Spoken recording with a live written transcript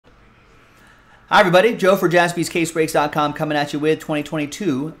Hi everybody, Joe for jaspyscasebreaks.com coming at you with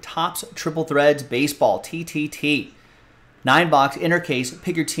 2022 Topps Triple Threads Baseball TTT. 9-box inner case,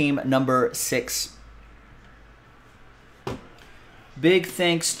 pick your team number 6. Big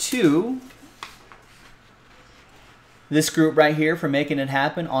thanks to this group right here for making it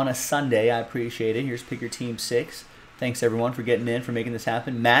happen on a Sunday. I appreciate it. Here's pick your team 6. Thanks everyone for getting in, for making this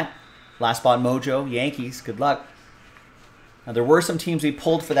happen. Matt, Last Spot Mojo, Yankees, good luck. Now, there were some teams we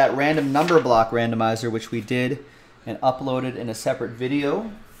pulled for that random number block randomizer, which we did and uploaded in a separate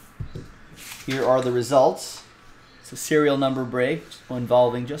video. Here are the results. It's a serial number break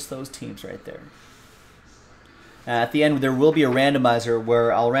involving just those teams right there. At the end, there will be a randomizer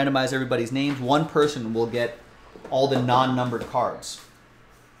where I'll randomize everybody's names. One person will get all the non-numbered cards,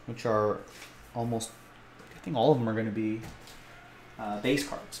 which are almost, I think all of them are going to be base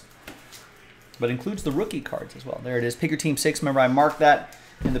cards. But includes the rookie cards as well. There it is. Pick your team 6. Remember, I marked that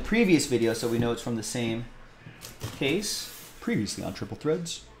in the previous video, so we know it's from the same case. Previously on Triple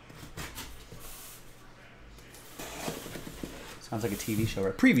Threads. Sounds like a TV show,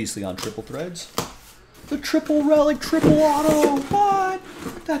 right? Previously on Triple Threads. The triple relic, triple auto. What?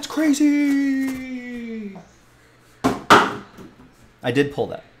 That's crazy. I did pull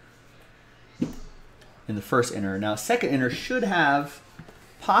that in the first inner. Now, second inner should have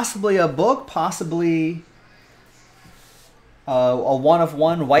possibly a book, possibly a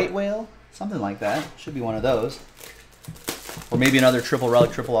 1-of-1 white whale, something like that. Should be one of those. Or maybe another triple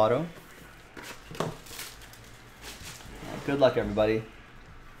relic, triple auto. Good luck, everybody.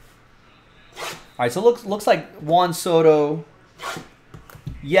 All right, so looks like Juan Soto.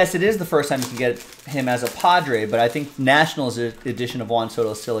 Yes, it is the first time you can get him as a Padre, but I think Nationals edition of Juan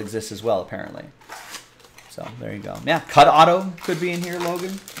Soto still exists as well, apparently. So there you go. Yeah, cut auto could be in here,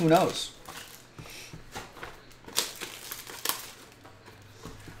 Logan. Who knows?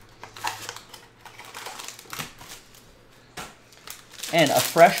 And a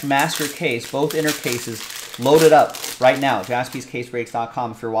fresh master case, both inner cases loaded up right now.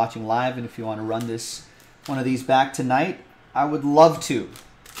 jaspyscasebreaks.com if you're watching live, and if you want to run this one of these back tonight, I would love to.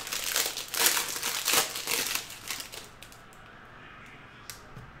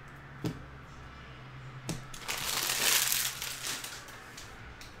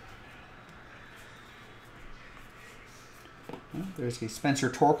 There's a Spencer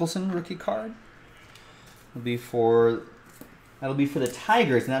Torkelson rookie card. That'll be for the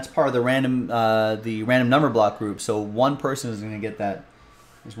Tigers, and that's part of the random number block group. So one person is going to get that.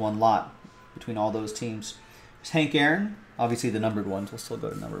 There's one lot between all those teams. There's Hank Aaron. Obviously the numbered ones. We'll still go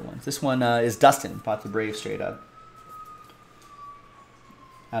to numbered ones. This one is Dustin. Bought the Braves straight up.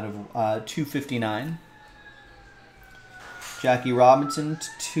 Out of 259. Jackie Robinson,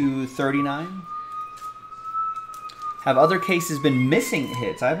 239. Have other cases been missing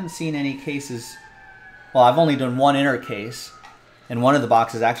hits? I haven't seen any cases. Well, I've only done one inner case, and one of the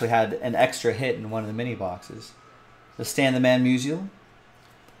boxes actually had an extra hit in one of the mini boxes. The Stan the Man Musial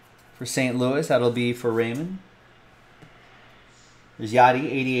for St. Louis. That'll be for Raymond. There's Yachty,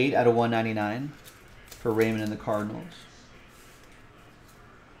 88 out of 199 for Raymond and the Cardinals.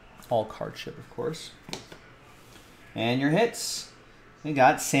 All card ship, of course. And your hits. We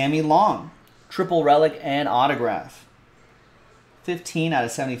got Sammy Long, triple relic and autograph. 15 out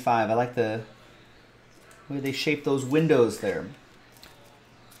of 75. I like the way they shape those windows there.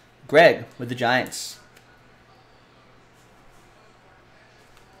 Greg with the Giants.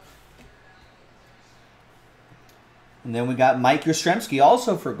 And then we got Mike Yastrzemski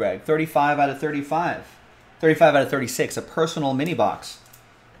also for Greg. 35 out of 35. 35 out of 36. A personal mini box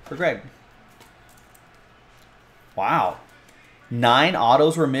for Greg. Wow. 9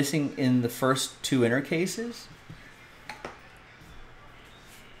 autos were missing in the first 2 inner cases.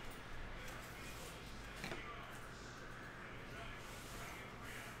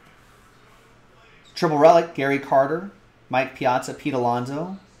 Triple relic, Gary Carter, Mike Piazza, Pete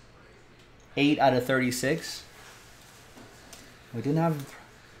Alonso. 8 out of 36. We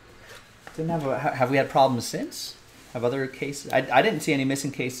have we had problems since? Have other cases? I didn't see any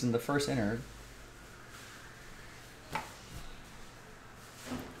missing cases in the first inner.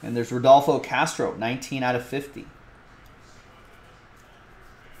 And there's Rodolfo Castro, 19 out of 50.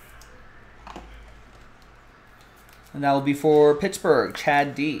 And that will be for Pittsburgh,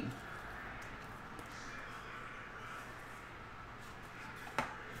 Chad D.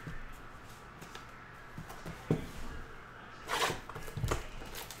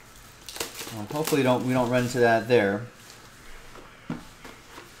 Well, hopefully we don't run into that there.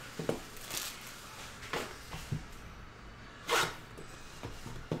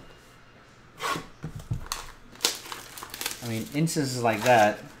 I mean, instances like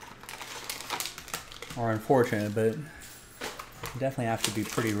that are unfortunate, but definitely have to be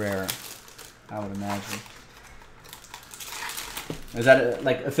pretty rare, I would imagine. Is that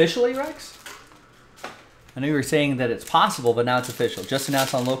like officially, Rex? I know you were saying that it's possible, but now it's official. Just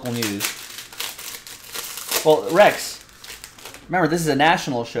announced on local news. Well, Rex, remember this is a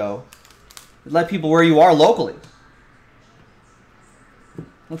national show. Let people where you are locally.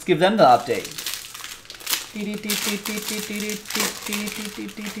 Let's give them the update.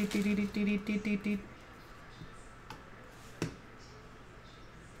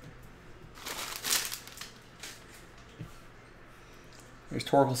 There's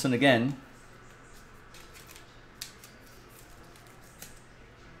Torkelson again.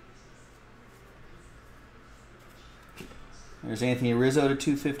 There's Anthony Rizzo to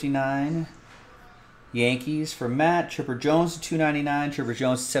 259. Yankees for Matt. Chipper Jones to 299. Chipper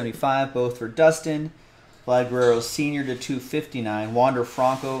Jones to 75. Both for Dustin. Vlad Guerrero Sr. to 259. Wander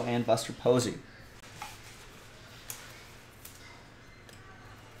Franco and Buster Posey.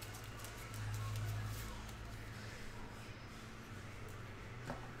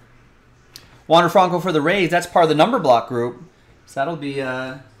 Wander Franco for the Rays. That's part of the number block group. So that'll be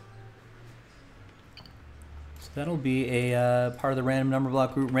a part of the random number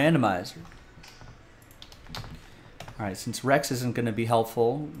block group randomizer. All right, since Rex isn't going to be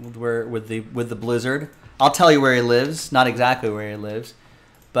helpful with the Blizzard, I'll tell you where he lives. Not exactly where he lives,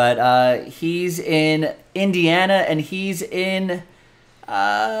 but he's in Indiana and he's in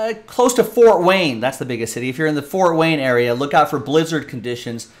close to Fort Wayne. That's the biggest city. If you're in the Fort Wayne area, look out for blizzard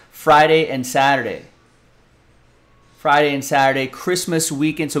conditions Friday and Saturday. Friday and Saturday, Christmas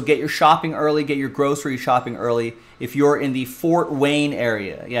weekend. So get your shopping early, get your grocery shopping early if you're in the Fort Wayne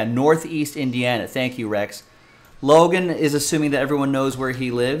area. Yeah, Northeast Indiana. Thank you, Rex. Logan is assuming that everyone knows where he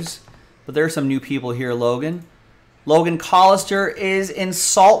lives, but there are some new people here, Logan. Logan Collister is in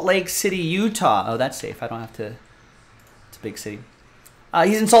Salt Lake City, Utah. Oh, that's safe. I don't have to. It's a big city.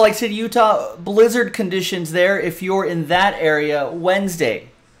 He's in Salt Lake City, Utah. Blizzard conditions there if you're in that area Wednesday.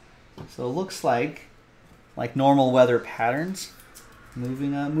 So it looks like normal weather patterns,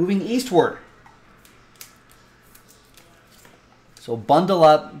 moving eastward. So bundle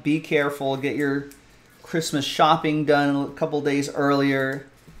up, be careful, get your Christmas shopping done a couple days earlier,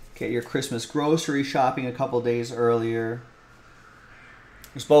 get your Christmas grocery shopping a couple days earlier.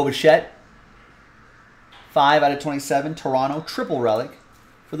 There's Bo Bichette, 5 out of 27, Toronto, triple relic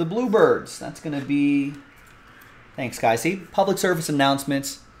for the Bluebirds. That's going to be, thanks guys. See, public service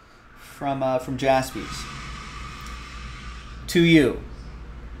announcements from Jaspys to you.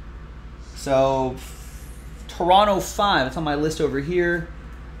 So Toronto 5, that's on my list over here.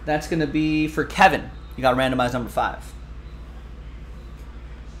 That's going to be for Kevin. You got randomized number 5.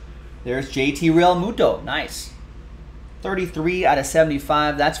 There's JT Real Muto. Nice. 33 out of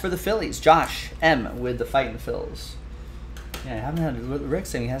 75. That's for the Phillies. Josh M with the Fightin' Phils. Yeah, I haven't had, Rick's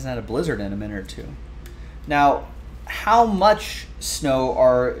saying he hasn't had a blizzard in a minute or two. Now, how much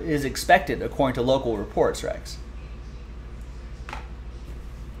snow is expected according to local reports, Rex?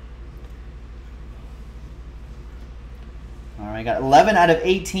 All right, got 11 out of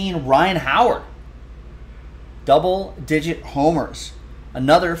 18, Ryan Howard. Double-digit homers.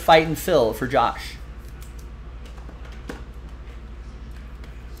 Another Fightin' Phil for Josh.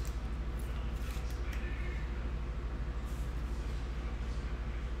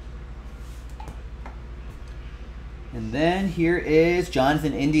 And then here is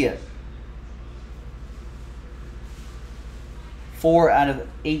Jonathan India. 4 out of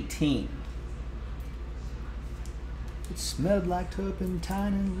 18. It smelled like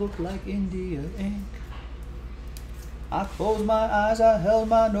turpentine and looked like India ink. I closed my eyes, I held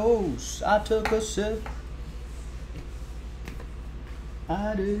my nose, I took a sip.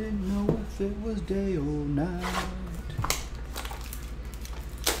 I didn't know if it was day or night.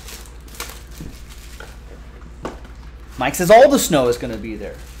 Mike says all the snow is going to be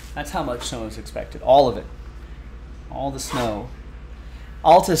there. That's how much snow is expected. All of it. All the snow.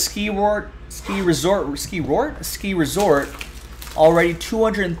 Alta Ski Resort, already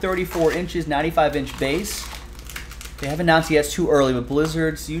 234 inches, 95-inch base. They haven't announced yet, it's too early, but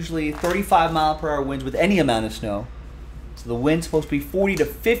blizzards, usually 35-mile-per-hour winds with any amount of snow. So the wind's supposed to be 40 to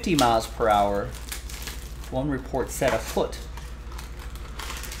 50 miles per hour. One report said a foot.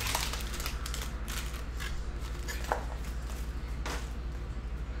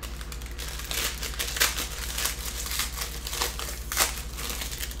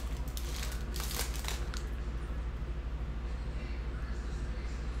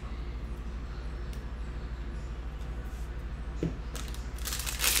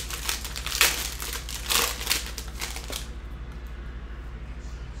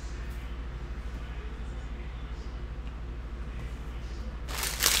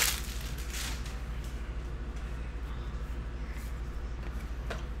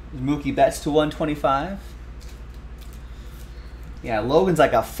 Mookie Betts to 125. Yeah, Logan's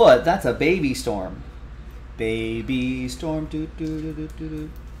like a foot. That's a baby storm. Baby storm.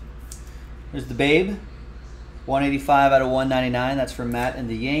 There's the Babe. 185 out of 199. That's for Matt and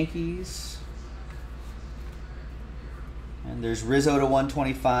the Yankees. And there's Rizzo to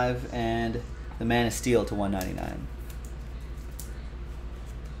 125 and the Man of Steel to 199.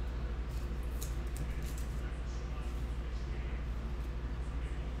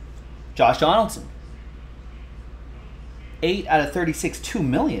 Josh Donaldson. 8 out of 36, 2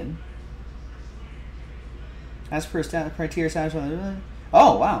 million. As per criteria,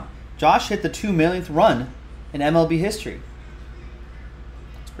 oh wow. Josh hit the 2 millionth run in MLB history.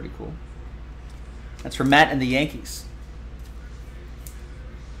 That's pretty cool. That's for Matt and the Yankees.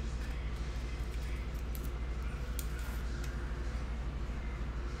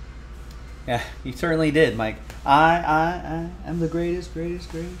 Yeah, you certainly did, Mike. I am the greatest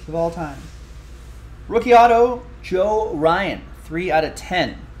of all time. Rookie auto, Joe Ryan, 3 out of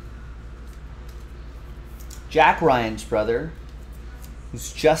 10. Jack Ryan's brother,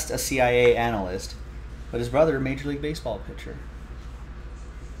 who's just a CIA analyst, but his brother, a Major League Baseball pitcher.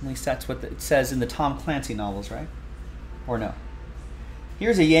 At least that's what it says in the Tom Clancy novels, right? Or no?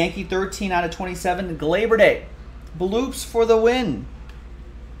 Here's a Yankee, 13 out of 27, Gleyber Day. Bloops for the win.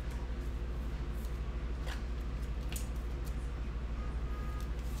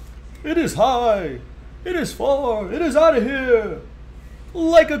 It is high. It is far. It is out of here.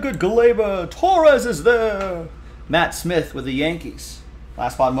 Like a good Gleyber, Torres is there. Matt Smith with the Yankees.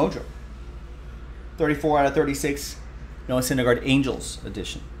 Last spot mojo. 34 out of 36. Noah Syndergaard Angels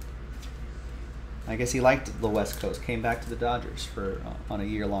edition. I guess he liked the West Coast. Came back to the Dodgers for on a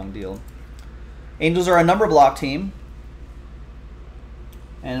year-long deal. Angels are a number block team.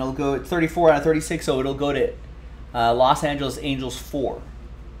 And it'll go at 34 out of 36, so it'll go to Los Angeles Angels 4.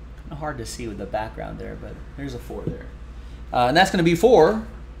 Kind of hard to see with the background there, but there's a 4 there. And that's going to be for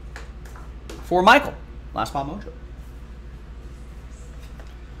Michael. Last spot mojo.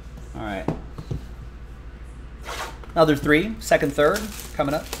 All right. Another 3, second, third,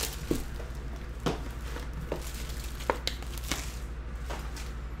 coming up.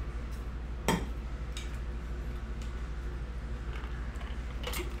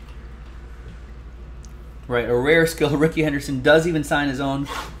 Right, a rare skill. Ricky Henderson does even sign his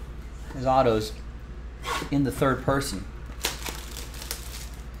autos in the third person.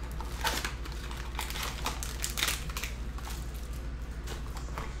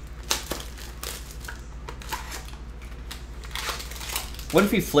 What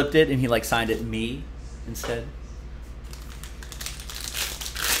if he flipped it and he like signed it me instead?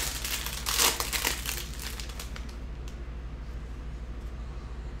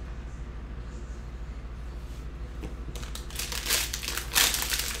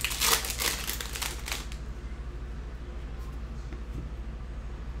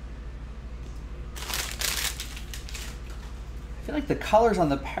 I feel like the colors on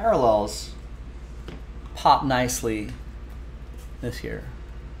the parallels pop nicely this year.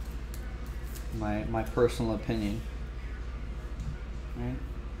 My personal opinion. Right.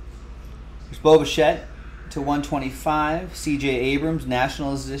 There's Bo Bichette to 125. C.J. Abrams,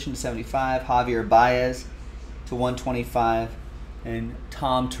 Nationals edition to 75. Javier Baez to 125. And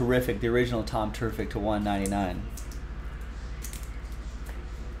Tom Terrific, the original Tom Terrific to 199.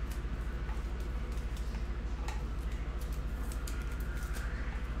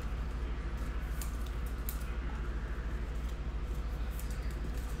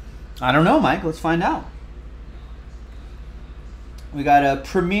 I don't know, Mike. Let's find out. We got a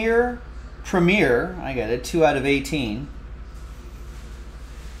Premier. I get it. 2 out of 18.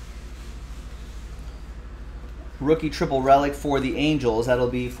 Rookie triple relic for the Angels. That'll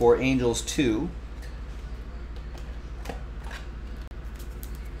be for Angels 2.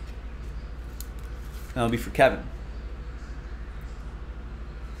 That'll be for Kevin.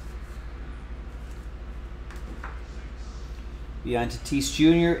 Behind Tatis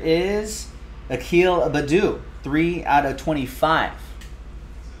Jr. is Akil Baddoo, 3 out of 25.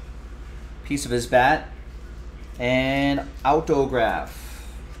 Piece of his bat. And autograph.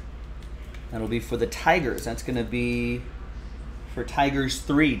 That'll be for the Tigers. That's going to be for Tigers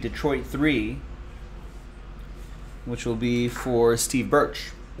 3, Detroit 3, which will be for Steve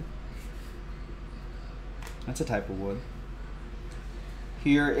Birch. That's a type of wood.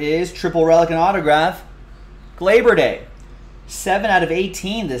 Here is triple relic and autograph, Gleyber Day. 7 out of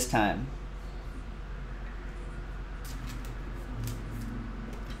 18 this time.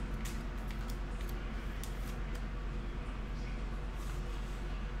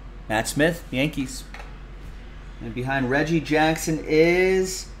 Matt Smith, Yankees. And behind Reggie Jackson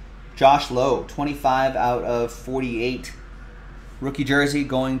is Josh Lowe, 25 out of 48. Rookie jersey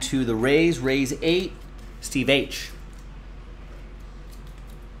going to the Rays. Rays 8. Steve H.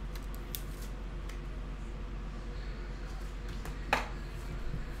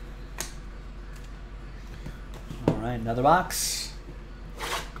 All right, another box.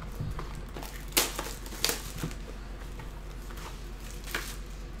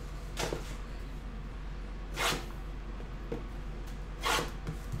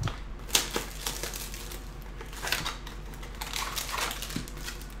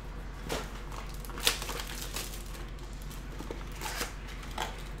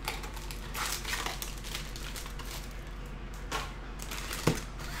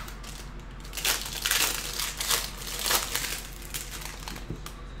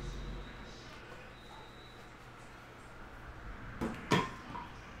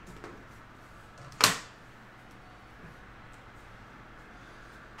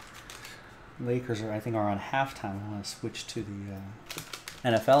 Lakers are, I think, are on halftime. I want to switch to the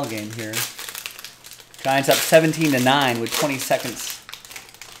NFL game here. Giants up 17-9 with 20 seconds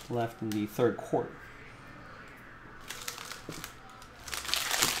left in the third quarter.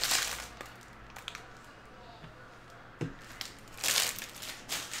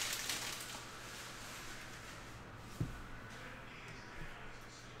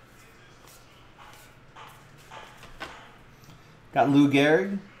 Got Lou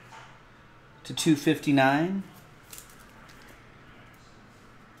Gehrig to 259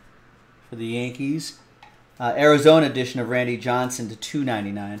 for the Yankees. Arizona edition of Randy Johnson to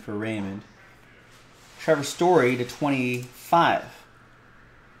 299 for Raymond. Trevor Story to 25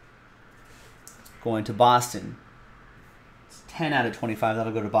 going to Boston. It's 10 out of 25.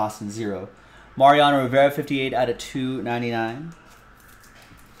 That'll go to Boston 0. Mariano Rivera 58 out of 299.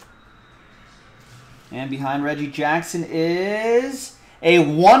 And behind Reggie Jackson is a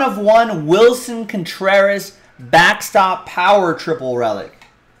 1/1 Wilson Contreras backstop power triple relic.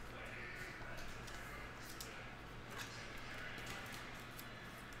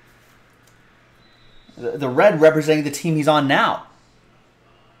 The red representing the team he's on now.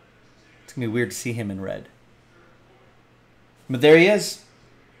 It's going to be weird to see him in red. But there he is.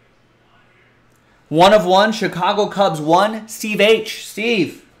 1/1 Chicago Cubs 1. Steve H.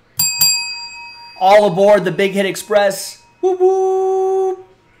 Steve. All aboard the Big Hit Express. Woo woo.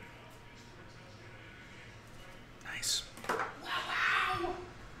 Nice. Wow.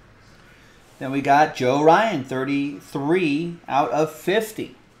 Then we got Joe Ryan, 33 out of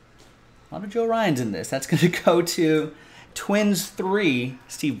 50. A lot of Joe Ryans in this. That's going to go to Twins 3,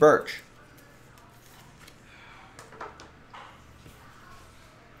 Steve Birch.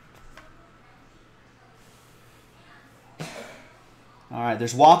 All right,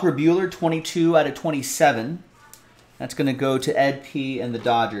 there's Walker Buehler, 22 out of 27. That's going to go to Ed P. and the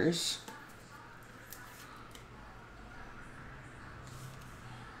Dodgers.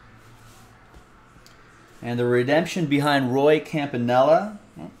 And the redemption behind Roy Campanella.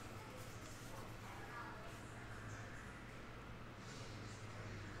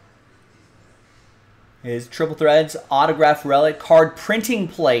 Is Triple Threads autograph relic card printing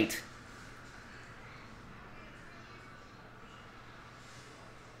plate.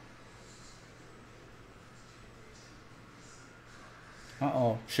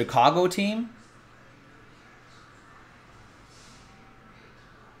 Uh-oh. Chicago team?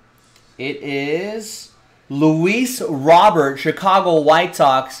 It is Luis Robert, Chicago White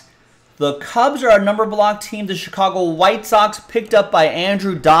Sox. The Cubs are a number block team. The Chicago White Sox picked up by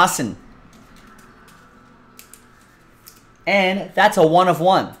Andrew Dawson. And that's a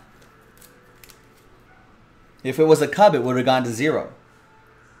 1/1. If it was a Cub, it would have gone to 0.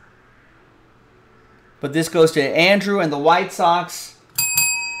 But this goes to Andrew and the White Sox.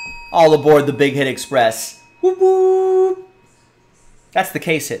 All aboard the Big Hit Express. Whoop, whoop. That's the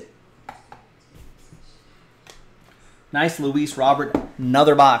case hit. Nice Luis Robert.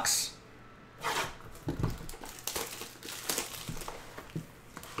 Another box.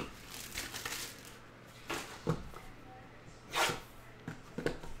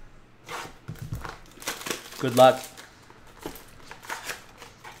 Good luck.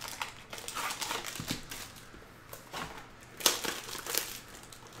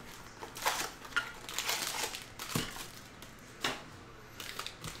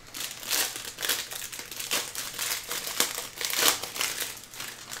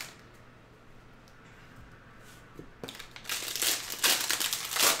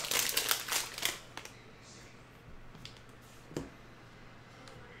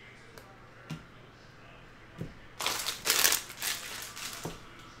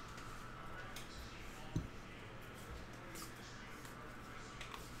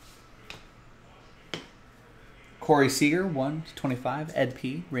 Corey Seager, 1/25. Ed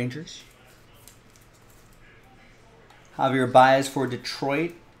P, Rangers. Javier Baez for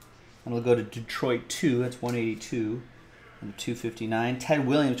Detroit. And we'll go to Detroit 2. That's 182 and 259. Ted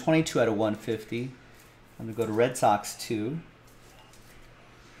Williams, 22/150. I'm going to go to Red Sox 2.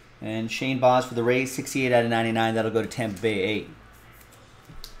 And Shane Baz for the Rays, 68/99. That'll go to Tampa Bay 8.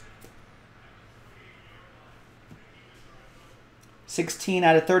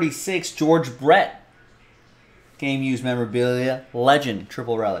 (16/36), George Brett. Game used memorabilia. Legend,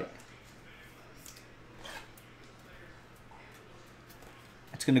 triple relic.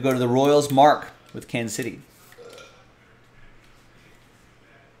 It's going to go to the Royals, Mark, with Kansas City.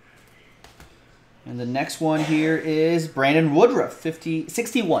 And the next one here is Brandon Woodruff,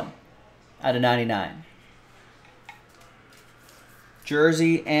 61/99.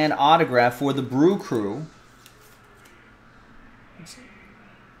 Jersey and autograph for the Brew Crew.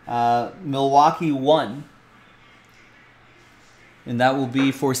 Milwaukee 1. And that will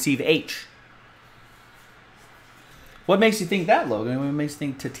be for Steve H. What makes you think that, Logan? What makes you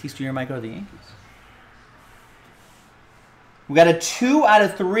think Tatis Jr. might go to the Yankees? We got a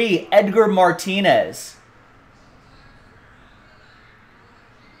 2/3, Edgar Martinez.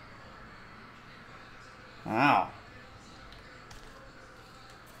 Wow.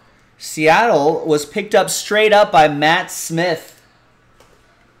 Seattle was picked up straight up by Matt Smith.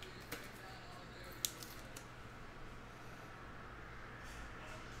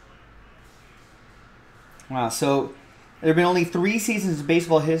 Wow, so there have been only 3 seasons in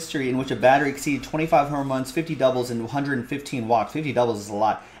baseball history in which a batter exceeded 25 home runs, 50 doubles, and 115 walks. 50 doubles is a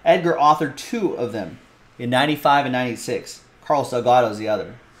lot. Edgar authored 2 of them in 95 and 96. Carlos Delgado is the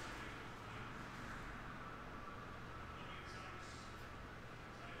other.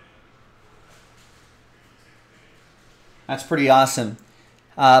 That's pretty awesome.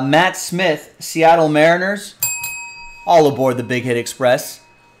 Matt Smith, Seattle Mariners. All aboard the Big Hit Express.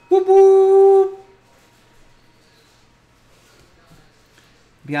 Whoop whoop.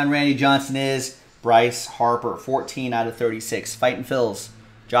 Beyond Randy Johnson is Bryce Harper, 14/36. Fighting Phils.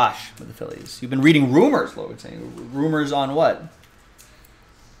 Josh with the Phillies. You've been reading rumors, Logan saying. Rumors on what?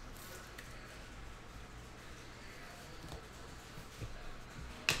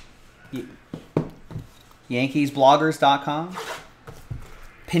 YankeesBloggers.com.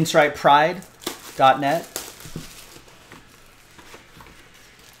 PinstripePride.net.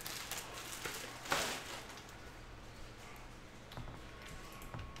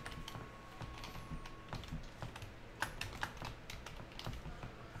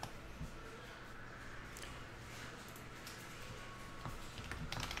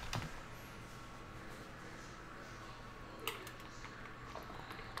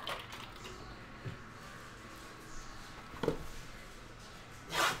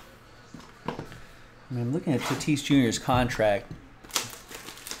 I mean, I'm looking at Tatis Jr.'s contract.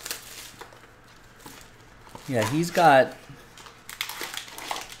 Yeah, he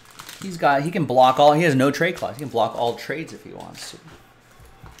can block all, he has no trade clause. He can block all trades if he wants to.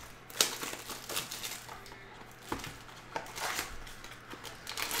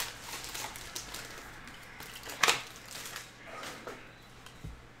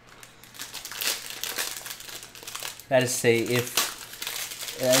 That is to say, if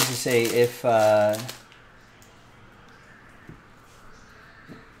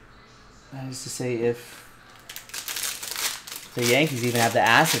the Yankees even have the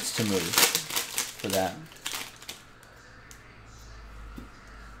assets to move for that.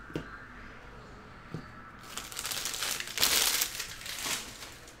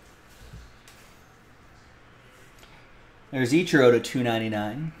 There's Ichiro to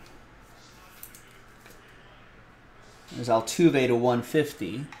 299. There's Altuve to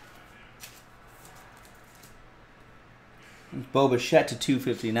 150. There's Bo Bichette to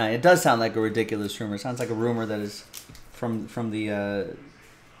 259. It does sound like a ridiculous rumor. It sounds like a rumor that is from the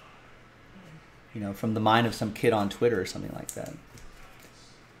from the mind of some kid on Twitter or something like that.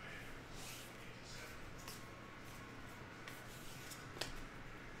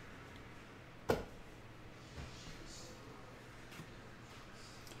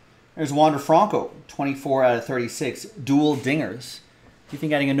 There's Wander Franco, 24/36, dual dingers. Do you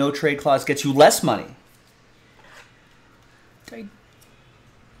think adding a no-trade clause gets you less money? I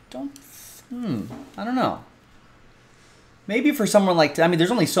don't know. Maybe for someone like, I mean,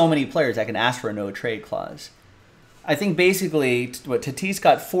 there's only so many players that can ask for a no-trade clause. I think basically, what, Tatis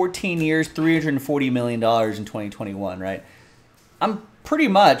got 14 years, $340 million in 2021, right? I'm pretty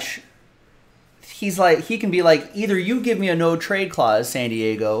much, he can be like, either you give me a no-trade clause, San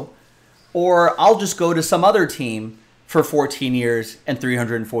Diego, or I'll just go to some other team for 14 years and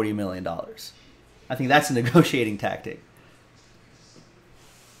 $340 million. I think that's a negotiating tactic.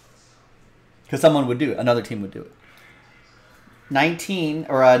 Because someone would do it. Another team would do it. 92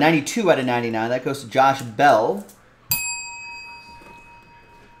 out of 99. That goes to Josh Bell.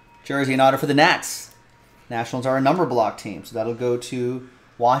 Jersey and auto for the Nats. Nationals are a number block team, so that'll go to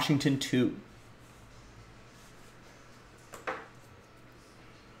Washington 2.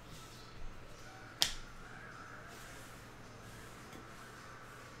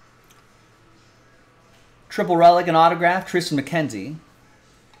 Triple relic and autograph, Tristan McKenzie.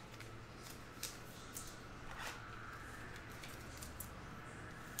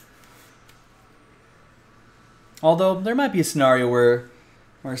 Although there might be a scenario where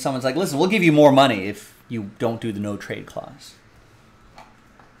someone's like, listen, we'll give you more money if you don't do the no trade clause.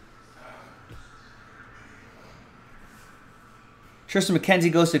 Tristan McKenzie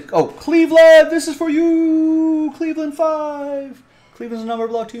goes to, Cleveland, this is for you. Cleveland 5. Cleveland's a number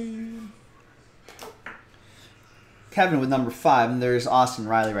block team. Kevin with number 5, and there's Austin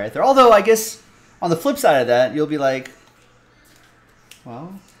Riley right there. Although, I guess, on the flip side of that, you'll be like,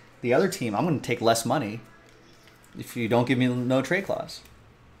 well, the other team, I'm going to take less money if you don't give me no trade clause.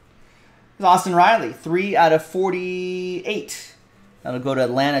 There's Austin Riley, 3 out of 48. That'll go to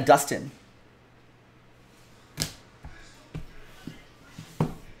Atlanta, Dustin.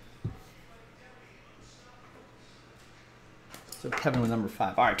 So Kevin with number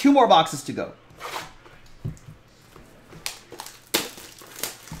 5. All right, 2 more boxes to go.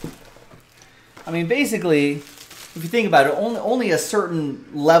 I mean, basically, if you think about it, only a certain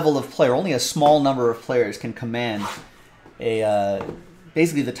level of player, only a small number of players can command a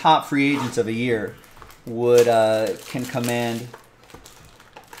basically the top free agents of a year can command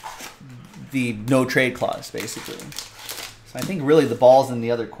the no trade clause, basically. So I think really the ball's in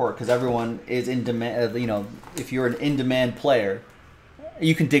the other court because everyone is in demand. If you're an in-demand player,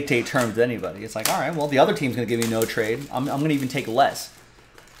 you can dictate terms to anybody. It's like, all right, well, the other team's going to give me no trade. I'm going to even take less.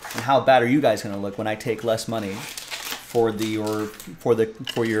 And how bad are you guys going to look when I take less money for your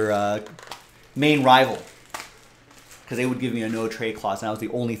main rival? Because they would give me a no trade clause, and that was the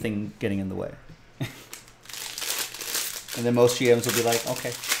only thing getting in the way. And then most GMs will be like,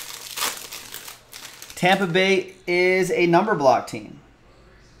 okay. Tampa Bay is a number block team.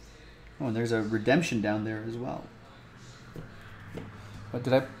 Oh, and there's a redemption down there as well. Where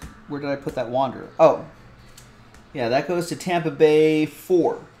did I put that Wanderer? Oh, yeah, that goes to Tampa Bay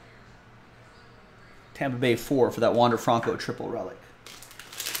 4. Tampa Bay 4 for that Wander Franco triple relic.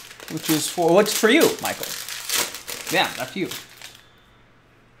 What's for you, Michael? Yeah, that's you.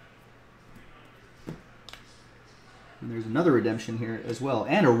 And there's another redemption here as well.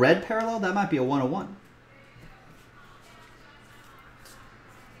 And a red parallel, that might be a 101.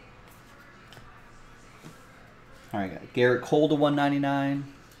 All right, got Garrett Cole to 199.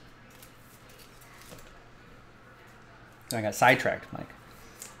 I got sidetracked, Mike.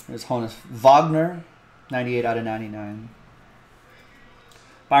 There's Honus Wagner, 98 out of 99.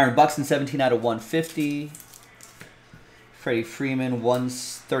 Byron Buxton, 17 out of 150. Freddie Freeman,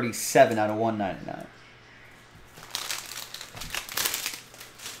 137 out of 199.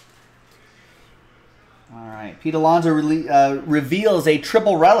 All right. Pete Alonso reveals a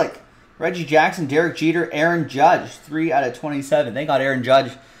triple relic. Reggie Jackson, Derek Jeter, Aaron Judge, 3 out of 27. They got Aaron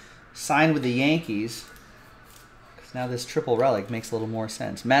Judge signed with the Yankees. Now this triple relic makes a little more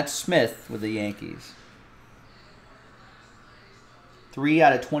sense. Matt Smith with the Yankees. 3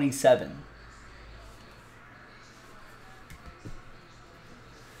 out of 27.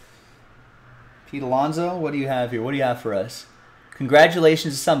 Pete Alonso, what do you have here? What do you have for us?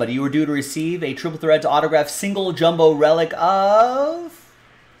 Congratulations to somebody. You were due to receive a Triple Threads autograph single jumbo relic of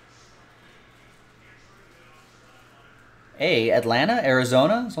Atlanta,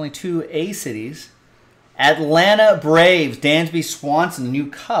 Arizona. There's only 2 A cities. Atlanta Braves, Dansby Swanson, the new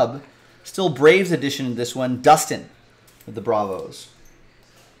Cub. Still Braves edition in this one. Dustin with the Bravos.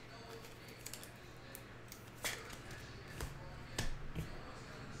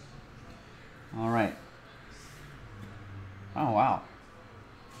 All right. Oh, wow.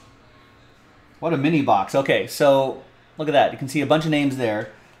 What a mini box. Okay, so look at that. You can see a bunch of names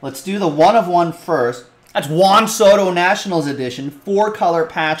there. Let's do the 1 of 1 first. That's Juan Soto Nationals edition. 4-color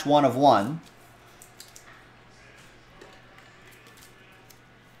patch 1 of 1.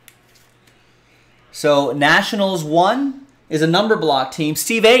 So Nationals 1 is a number block team.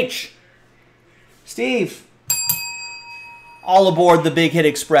 Steve H. Steve. All aboard the Big Hit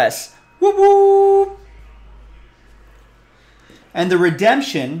Express. Whoop whoop. And the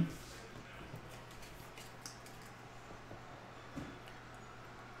redemption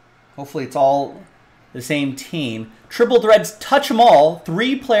hopefully it's all the same team. Triple Threads Touch 'em All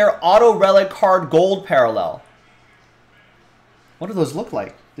 3-player auto relic card gold parallel. What do those look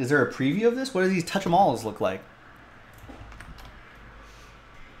like? Is there a preview of this? What do these Touch 'em Alls look like?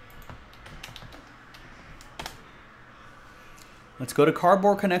 Let's go to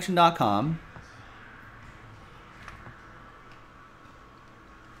cardboardconnection.com.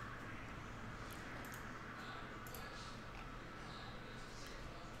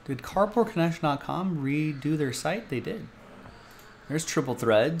 Did cardboardconnection.com redo their site? They did. There's Triple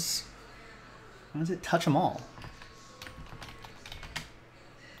Threads. Why does it Touch 'em All?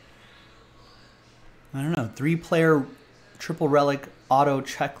 I don't know. 3-player triple relic auto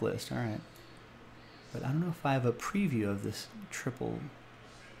checklist. All right. But I don't know if I have a preview of this triple.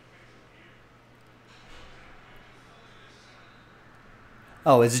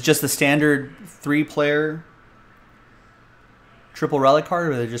 Oh, is it just the standard 3-player triple relic card,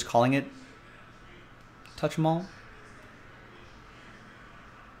 or are they just calling it Touch 'em All?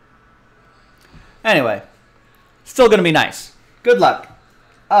 Anyway, still going to be nice. Good luck.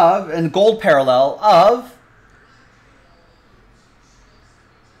 And gold parallel of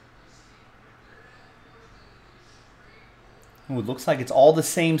ooh, it looks like it's all the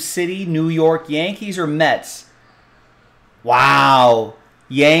same city. New York Yankees or Mets? Wow.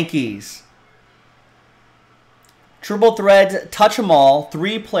 Yankees. Triple Threads Touch 'em All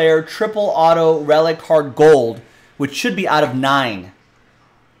 3-player triple auto relic card gold, which should be out of 9.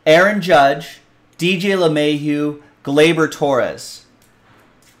 Aaron Judge, DJ LeMahieu, Gleyber Torres.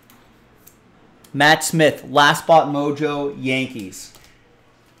 Matt Smith, Last Spot Mojo, Yankees.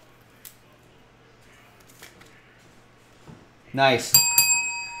 Nice.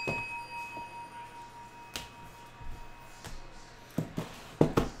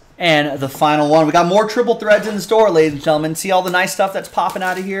 And the final one. We got more Triple Threads in the store, ladies and gentlemen. See all the nice stuff that's popping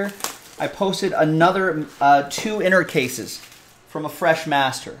out of here? I posted another 2 inner cases from a fresh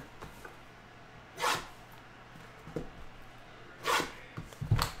master.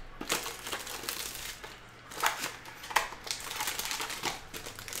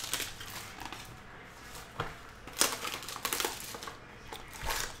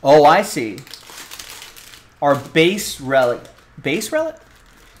 Oh, I see. Our base relic. Base relic?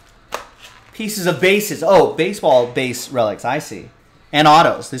 Pieces of bases. Oh, baseball base relics. I see. And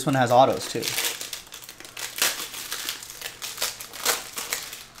autos. This one has autos too.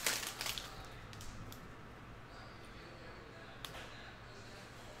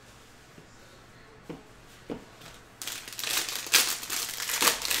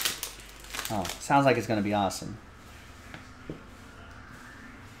 Oh, sounds like it's going to be awesome.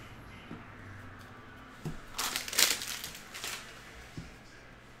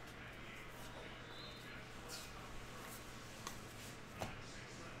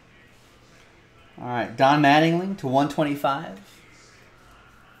 All right, Don Mattingly to 125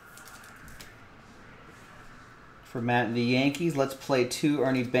 for Matt and the Yankees. Let's play 2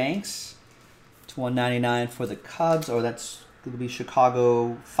 Ernie Banks to 199 for the Cubs. Or that's going to be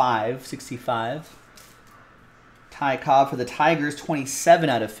Chicago 565. Ty Cobb for the Tigers, 27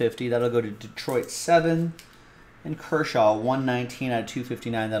 out of 50. That'll go to Detroit 7. And Kershaw, 119 out of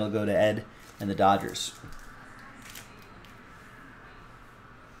 259. That'll go to Ed and the Dodgers.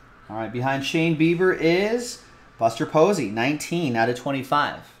 All right, behind Shane Bieber is Buster Posey, 19 out of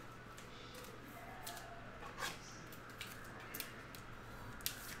 25.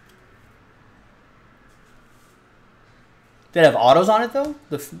 Did it have autos on it, though?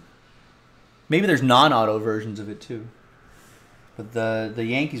 Maybe there's non-auto versions of it, too. But the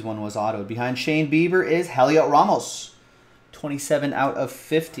Yankees one was auto. Behind Shane Bieber is Heliot Ramos, 27 out of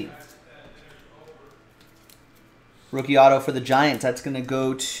 50. Rookie auto for the Giants. That's going to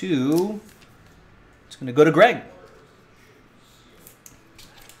go to... It's going to go to Greg.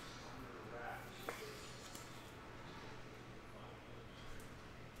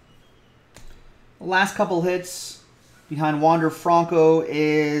 The last couple hits behind Wander Franco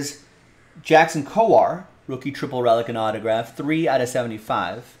is Jackson Kowar. Rookie triple relic and autograph. 3 out of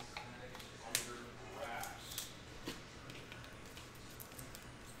 75.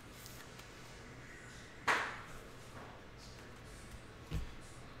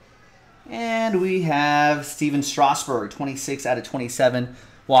 And we have Steven Strasburg, 26 out of 27.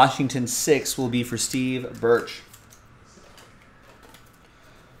 Washington 6 will be for Steve Birch.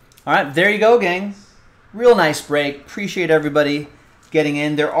 All right, there you go, gang. Real nice break. Appreciate everybody getting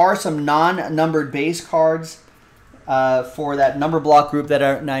in. There are some non-numbered base cards for that number block group that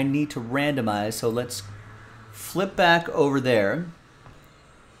I need to randomize. So let's flip back over there.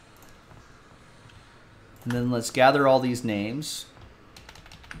 And then let's gather all these names.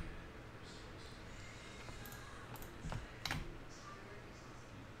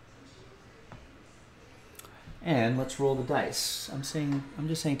 And let's roll the dice. I'm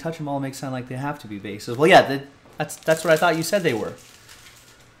just saying touch them all makes sound like they have to be bases. Well, yeah, that's what I thought you said they were.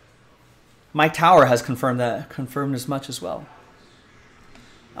 Mike Tower has confirmed as much as well.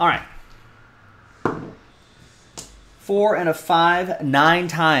 All right. 4 and a 5, 9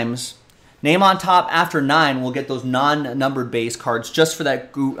 times. Name on top after 9 will get those non-numbered base cards just for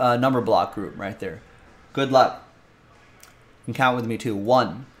that group, number block group right there. Good luck. You can count with me too.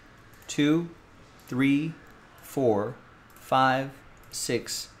 1, 2, 3, 4, 5,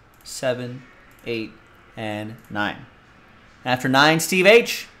 6, 7, 8, and 9. After 9, Steve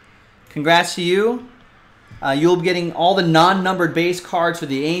H. Congrats to you. You'll be getting all the non-numbered base cards for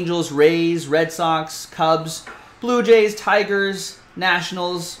the Angels, Rays, Red Sox, Cubs, Blue Jays, Tigers,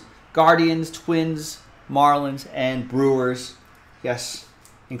 Nationals, Guardians, Twins, Marlins, and Brewers. Yes,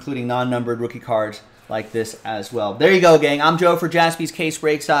 including non-numbered rookie cards like this as well. There you go, gang. I'm Joe for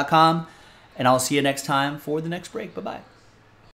JaspysCaseBreaks.com, and I'll see you next time for the next break. Bye-bye.